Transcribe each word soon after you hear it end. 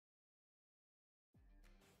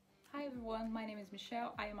everyone, my name is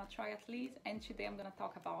Michelle. I am a triathlete and today I'm gonna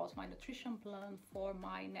talk about my nutrition plan for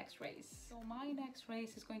my next race. So my next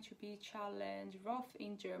race is going to be Challenge Roth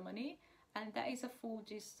in Germany, and that is a full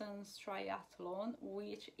distance triathlon,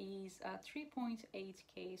 which is a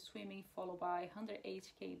 3.8k swimming followed by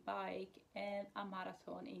 108k bike and a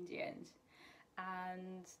marathon in the end.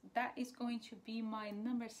 And that is going to be my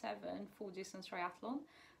number 7 full distance triathlon.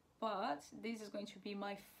 But this is going to be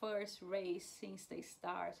my first race since the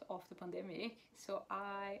start of the pandemic, so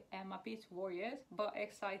I am a bit worried but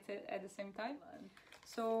excited at the same time.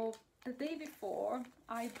 So the day before,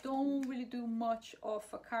 I don't really do much of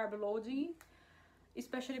a carb loading,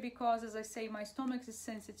 especially because, as I say, my stomach is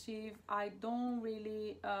sensitive. I don't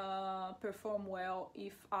really perform well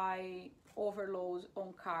if I overload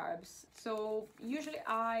on carbs. So usually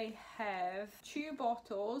I have 2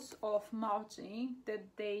 bottles of malting the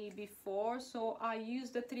day before, so I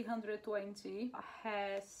use the 320.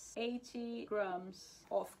 Has 80 grams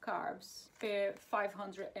of carbs per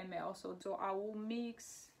 500 ml, so I will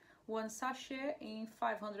mix 1 sachet in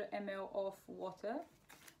 500 ml of water.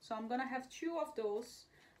 So I'm gonna have 2 of those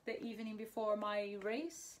the evening before my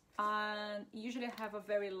race, and usually I have a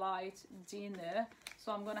very light dinner.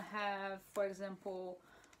 So I'm gonna have, for example,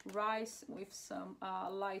 rice with some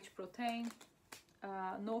light protein,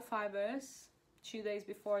 no fibers, 2 days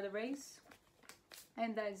before the race,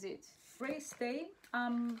 and that's it. Race day,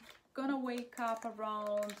 I'm gonna wake up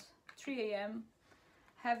around 3 a.m,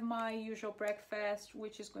 have my usual breakfast,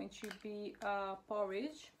 which is going to be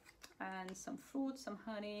porridge and some fruit, some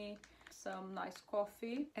honey, some nice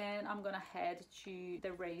coffee, and I'm gonna head to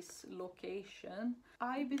the race location.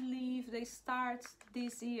 I believe the start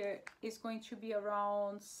this year is going to be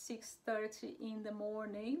around 6:30 in the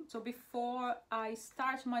morning. So before I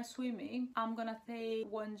start my swimming, I'm gonna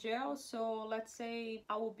take 1 gel. So let's say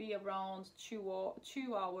I will be around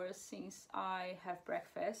 2 hours since I have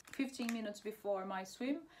breakfast. 15 minutes before my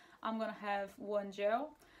swim, I'm gonna have 1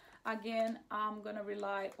 gel. Again, I'm gonna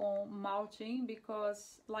rely on malting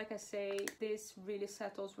because, like I say, this really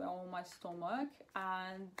settles well on my stomach,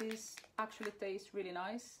 and this actually tastes really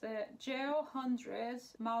nice. The gel 100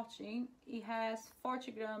 malting, it has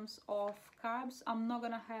 40 grams of carbs. I'm not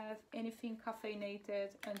gonna have anything caffeinated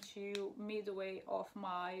until midway of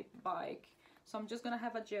my bike. So I'm just gonna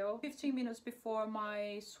have a gel 15 minutes before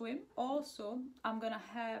my swim. Also, I'm gonna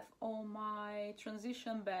have on my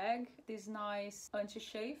transition bag this nice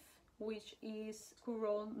anti-chafe, which is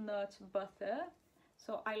squirrel nut butter.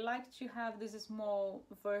 So I like to have these small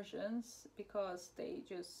versions because they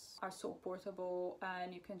just are so portable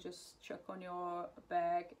and you can just chuck on your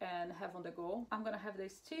bag and have on the go. I'm gonna have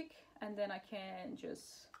this stick, and then I can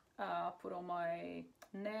just put on my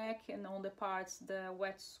neck and on the parts the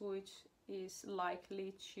wetsuit is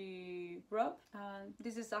likely to rub. And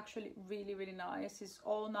this is actually really nice. It's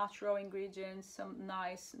all natural ingredients, some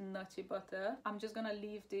nice nutty butter. I'm just gonna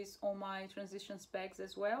leave this on my transitions bags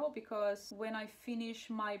as well, because when I finish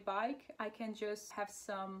my bike, I can just have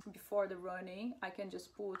some before the running. I can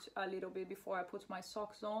just put a little bit before I put my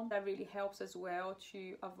socks on. That really helps as well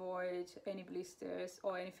to avoid any blisters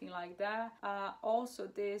or anything like that. Also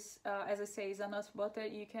this, as I say, is a nut butter.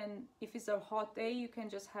 You can, if it's a hot day, you can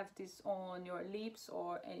just have this on your lips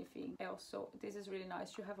or anything else. So this is really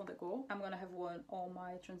nice to have on the go. I'm gonna have 1 on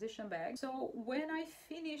my transition bag. So when I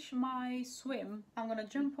finish my swim, I'm gonna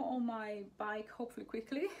jump on my bike, hopefully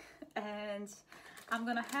quickly, and I'm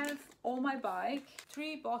gonna have on my bike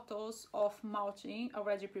 3 bottles of malting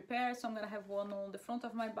already prepared. So I'm gonna have 1 on the front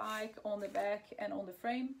of my bike, on the back, and on the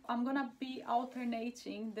frame. I'm gonna be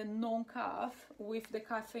alternating the non-caff with the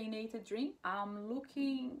caffeinated drink. I'm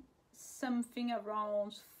looking something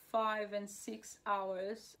around 5 and 6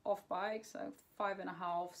 hours of bike, so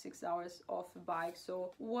 5.5, 6 hours of bike.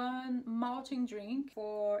 So 1 malting drink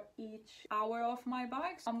for each hour of my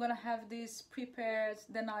bike. So I'm gonna have this prepared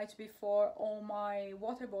the night before on my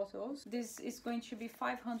water bottles. This is going to be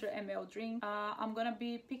 500 ml drink. I'm gonna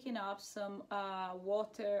be picking up some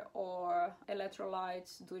water or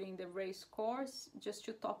electrolytes during the race course just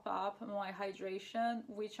to top up my hydration,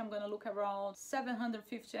 which I'm gonna look around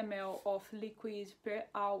 750 ml of liquid per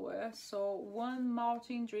hour. So 1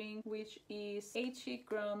 malting drink, which is 80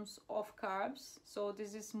 grams of carbs. So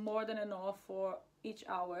this is more than enough for each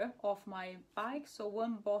hour of my bike, so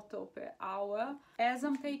 1 bottle per hour. As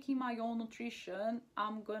I'm taking my own nutrition,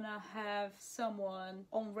 I'm gonna have someone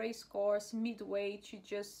on race course midway to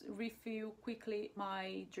just refill quickly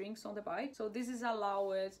my drinks on the bike. So this is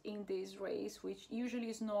allowed in this race, which usually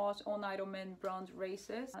is not on Ironman brand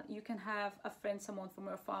races. You can have a friend, someone from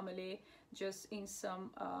your family just in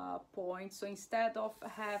some points. So instead of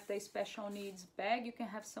have the special needs bag, you can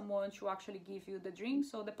have someone to actually give you the drink.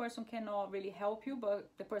 So the person cannot really help you, but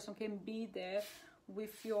the person can be there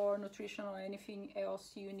with your nutrition or anything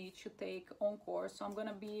else you need to take on course. So I'm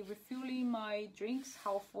gonna be refueling my drinks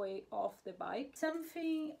halfway off the bike.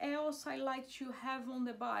 Something else I like to have on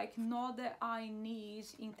the bike, not that I need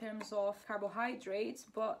in terms of carbohydrates,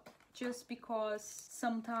 but just because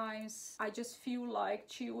sometimes I just feel like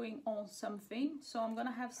chewing on something. So I'm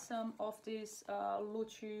gonna have some of this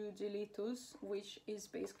luteolithus, which is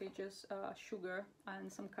basically just sugar and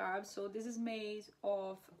some carbs. So this is made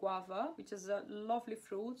of guava, which is a lovely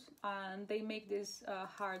fruit, and they make these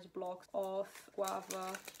hard blocks of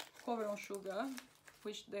guava covered on sugar,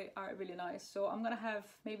 which they are really nice. So I'm gonna have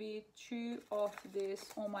maybe 2 of this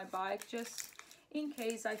on my bike, just in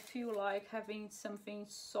case I feel like having something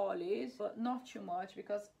solid, but not too much,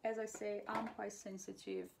 because as I say, I'm quite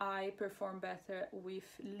sensitive. I perform better with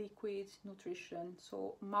liquid nutrition.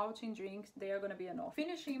 So malting drinks, they are gonna be enough.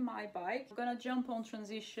 Finishing my bike, I'm gonna jump on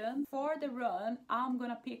transition. For the run, I'm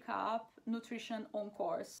gonna pick up nutrition on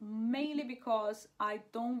course, mainly because I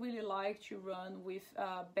don't really like to run with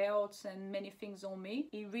belts and many things on me.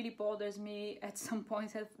 It really bothers me at some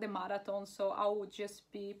points at the marathon, so I will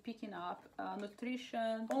just be picking up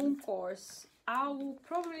nutrition on course. I will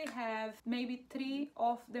probably have maybe 3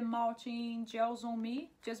 of the malting gels on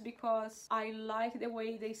me, just because I like the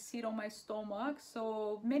way they sit on my stomach.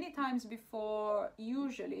 So many times before,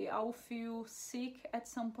 usually I will feel sick at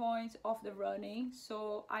some point of the running,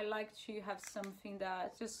 so I like to have something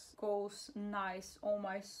that just goes nice on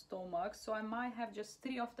my stomach. So I might have just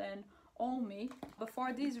 3 of them on me.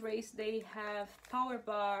 Before this race, they have Power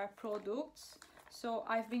Bar products. So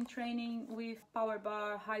I've been training with Power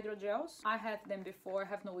Bar hydrogels. I had them before, I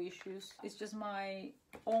have no issues. It's just my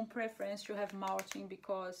own preference to have malting,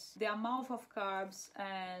 because the amount of carbs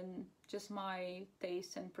and just my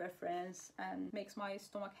taste and preference and makes my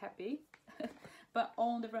stomach happy. But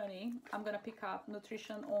on the running, I'm gonna pick up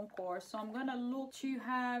nutrition on course. So I'm gonna look to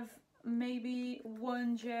have maybe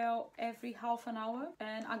 1 gel every half an hour,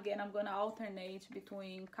 and again I'm gonna alternate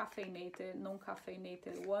between caffeinated,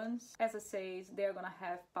 non-caffeinated ones. As I say, they're gonna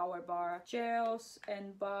have Power Bar gels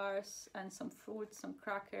and bars and some fruits, some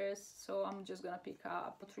crackers. So I'm just gonna pick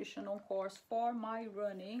up nutrition on course for my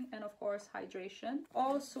running, and of course hydration.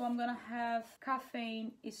 Also, I'm gonna have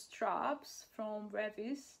caffeine straps from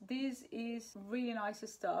Revis. This is really nice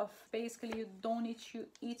stuff. Basically, you don't need to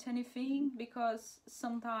eat anything, because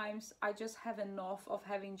sometimes I just have enough of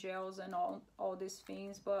having gels and all these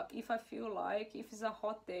things. But if I feel like, if it's a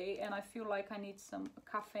hot day and I feel like I need some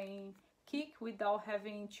caffeine kick without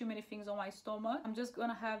having too many things on my stomach, I'm just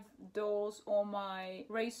gonna have those on my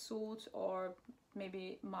race suit or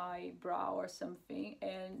maybe my bra or something,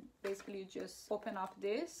 and basically you just open up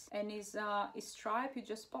this, and it's a stripe you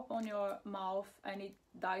just pop on your mouth and it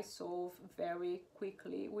dissolves very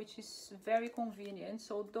quickly, which is very convenient.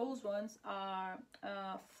 So those ones are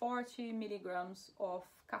 40 milligrams of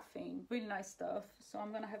caffeine, really nice stuff. So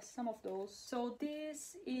I'm gonna have some of those. So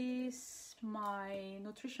this is my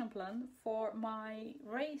nutrition plan for my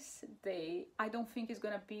race day. I don't think it's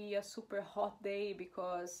gonna be a super hot day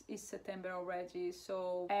because it's September already.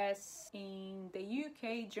 So as in the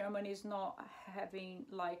UK, Germany is not having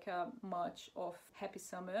like much of happy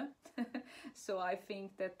summer. So I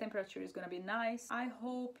think the temperature is gonna be nice. I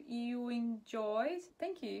hope you enjoyed.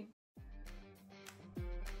 Thank you.